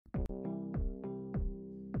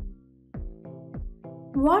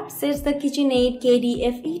What sets the Kitchenaid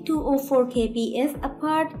KDFE204KPS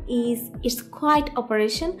apart is its quiet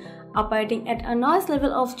operation. Operating at a noise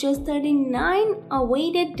level of just 39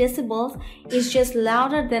 weighted decibels is just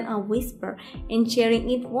louder than a whisper,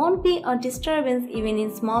 ensuring it won't be a disturbance even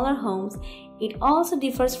in smaller homes. It also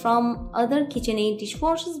differs from other Kitchenaid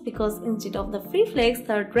dishwashers because instead of the FreeFlex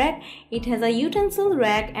third rack, it has a utensil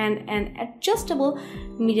rack and an adjustable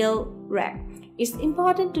middle rack. It's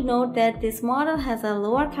important to note that this model has a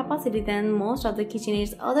lower capacity than most of the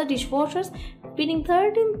Kitchenaid's other dishwashers. Fitting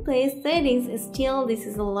 13 place settings, still this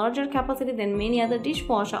is a larger capacity than many other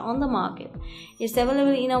dishwashers on the market. It's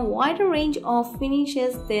available in a wider range of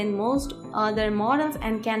finishes than most other models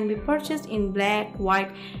and can be purchased in black, white,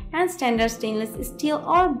 and standard stainless steel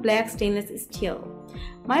or black stainless steel.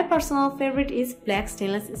 My personal favorite is black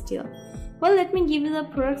stainless steel. Well, let me give you the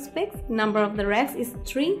product specs. Number of the racks is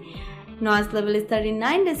 3. Noise level is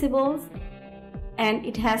 39 decibels and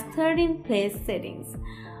it has 13 place settings.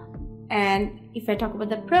 And if I talk about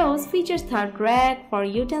the pros, features third rack for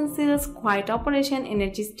utensils, quiet operation,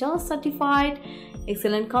 Energy Star certified,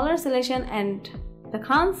 excellent color selection, and the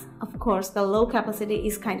cons, of course, the low capacity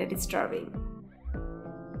is kinda disturbing.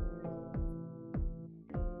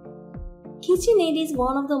 Kitchenaid is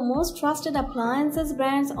one of the most trusted appliances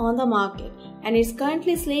brands on the market, and its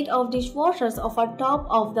currently slate of dishwashers offer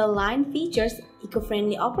top-of-the-line features,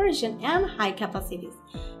 eco-friendly operation, and high capacities.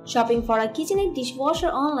 Shopping for a Kitchenaid dishwasher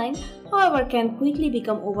online, however, can quickly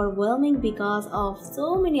become overwhelming because of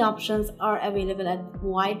so many options are available at a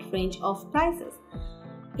wide range of prices.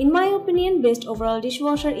 In my opinion, best overall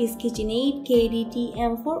dishwasher is Kitchenaid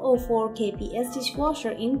KDFE204KPS dishwasher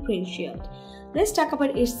in PrintShield. Let's talk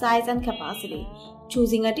about its size and capacity.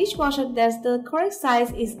 Choosing a dishwasher that's the correct size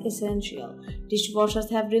is essential. Dishwashers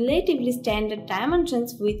have relatively standard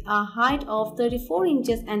dimensions with a height of 34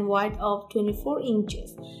 inches and width of 24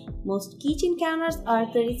 inches. Most kitchen counters are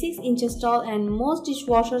 36 inches tall and most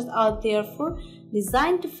dishwashers are therefore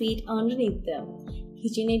designed to fit underneath them.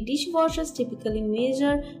 Kitchenaid dishwashers typically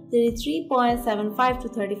measure 33.75 to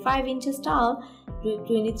 35 inches tall,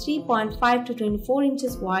 23.5 to 24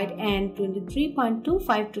 inches wide, and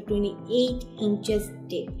 23.25 to 28 inches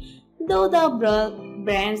deep, though the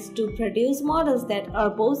brands do produce models that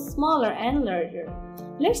are both smaller and larger.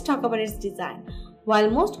 Let's talk about its design.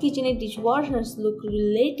 While most Kitchenaid dishwashers look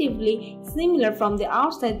relatively similar from the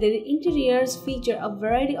outside, their interiors feature a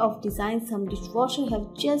variety of designs. Some dishwashers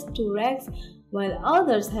have just 2 racks, while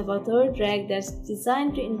others have a third rack that's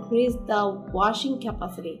designed to increase the washing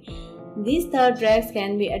capacity. These third racks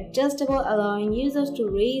can be adjustable, allowing users to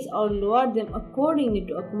raise or lower them accordingly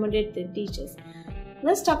to accommodate their dishes.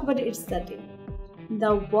 Let's talk about its setting.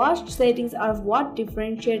 The wash settings are what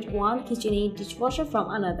differentiate one Kitchenaid dishwasher from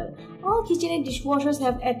another. All Kitchenaid dishwashers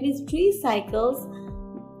have at least 3 cycles: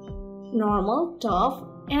 normal, tough,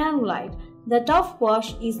 and light. The tough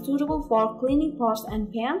wash is suitable for cleaning pots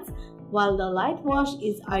and pans, while the light wash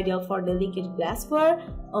is ideal for delicate glassware.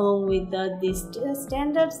 Along with this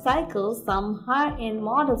standard cycle, some higher-end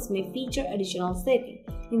models may feature additional settings,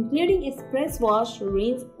 including express wash,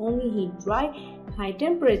 rinse only, heat dry, high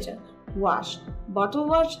temperature wash, bottle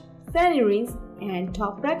wash, sandy rinse, and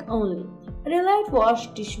top rack only. A daylight wash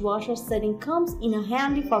dishwasher setting comes in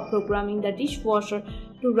handy for programming the dishwasher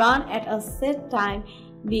to run at a set time,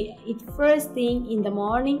 be it first thing in the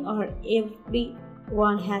morning or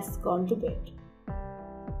everyone has gone to bed.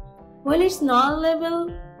 While its noise level,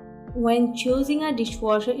 when choosing a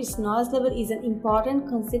dishwasher, its noise level is an important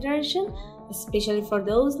consideration, especially for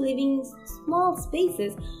those living in small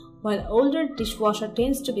spaces. While older dishwasher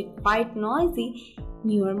tends to be quite noisy,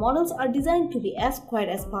 newer models are designed to be as quiet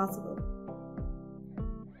as possible.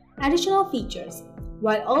 Additional features.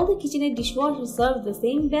 While all the Kitchenaid dishwashers serve the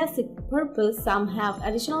same basic purpose, some have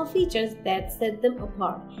additional features that set them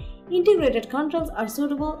apart. Integrated controls are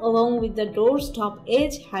suitable along with the door's top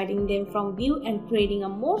edge, hiding them from view and creating a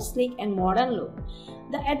more sleek and modern look.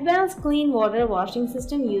 The advanced clean water washing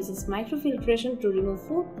system uses microfiltration to remove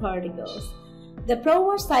food particles. The Pro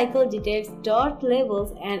Wash cycle detects dirt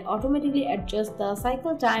levels and automatically adjusts the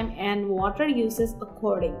cycle time and water uses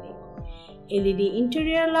accordingly. LED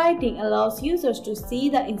interior lighting allows users to see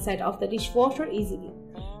the inside of the dishwasher easily.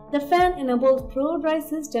 The fan-enabled Pro Dry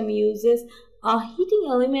system uses a heating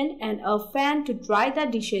element and a fan to dry the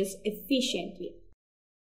dishes efficiently.